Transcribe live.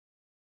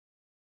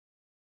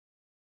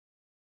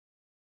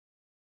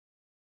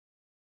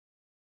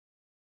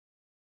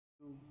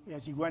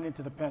As you went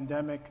into the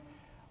pandemic,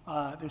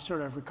 there's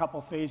sort of a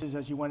couple phases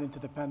as you went into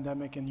the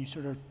pandemic, and you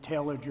sort of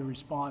tailored your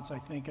response, I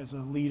think, as a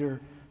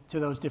leader to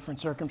those different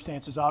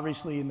circumstances.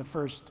 Obviously, in the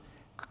first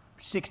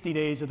 60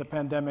 days of the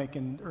pandemic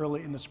and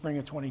early in the spring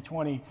of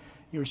 2020,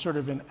 you were sort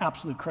of in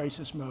absolute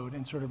crisis mode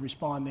and sort of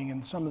responding.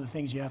 And some of the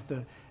things you have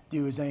to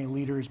do as any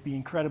leader is be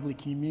incredibly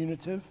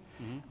communicative,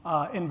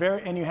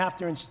 and you have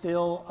to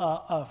instill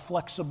a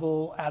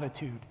flexible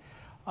attitude.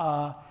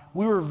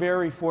 We were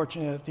very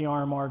fortunate at the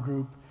RMR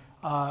Group.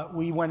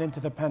 We went into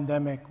the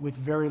pandemic with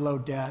very low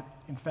debt.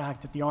 In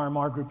fact, at the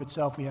RMR Group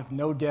itself, we have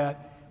no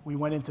debt. We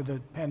went into the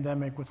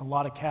pandemic with a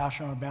lot of cash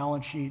on our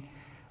balance sheet.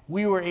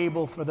 We were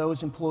able, for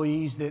those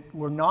employees that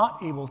were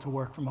not able to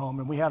work from home,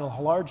 and we had a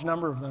large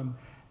number of them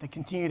that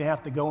continue to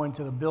have to go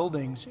into the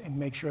buildings and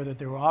make sure that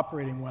they were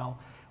operating well,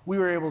 we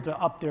were able to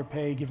up their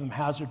pay, give them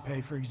hazard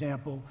pay, for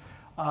example.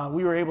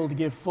 We were able to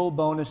give full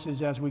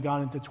bonuses as we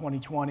got into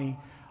 2020.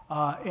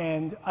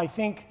 And I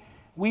think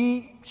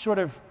we sort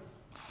of,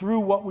 through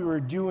what we were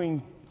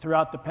doing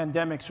throughout the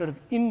pandemic, sort of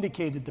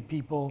indicated to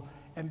people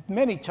and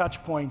many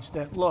touch points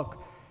that,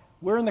 look,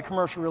 we're in the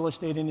commercial real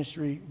estate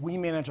industry. We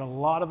manage a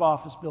lot of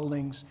office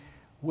buildings.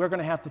 We're going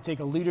to have to take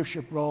a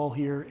leadership role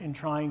here in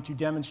trying to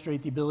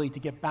demonstrate the ability to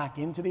get back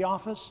into the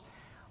office.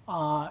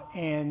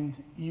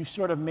 And you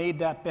sort of made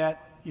that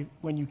bet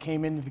when you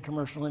came into the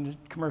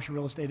commercial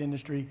real estate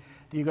industry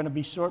that you're going to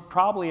be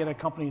probably at a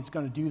company that's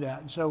going to do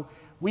that. And so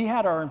we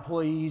had our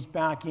employees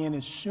back in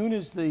as soon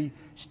as the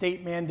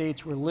state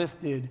mandates were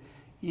lifted.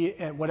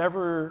 At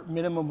whatever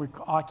minimum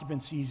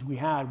occupancies we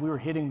had, we were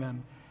hitting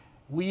them.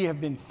 We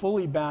have been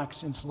fully back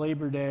since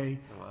Labor Day.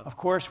 Oh, wow. Of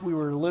course, we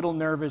were a little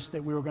nervous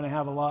that we were going to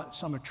have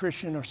some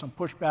attrition or some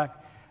pushback.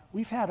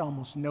 We've had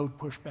almost no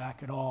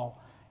pushback at all.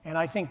 And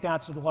I think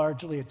that's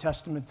largely a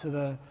testament to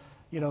the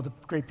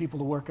great people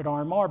that work at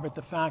RMR, but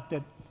the fact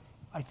that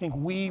I think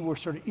we were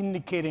sort of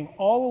indicating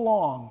all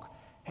along,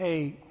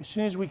 hey, as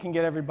soon as we can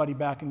get everybody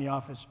back in the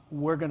office,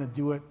 we're going to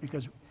do it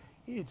because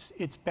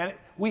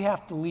we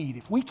have to lead.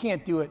 If we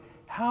can't do it,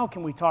 how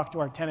can we talk to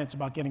our tenants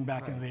about getting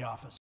back into the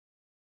office?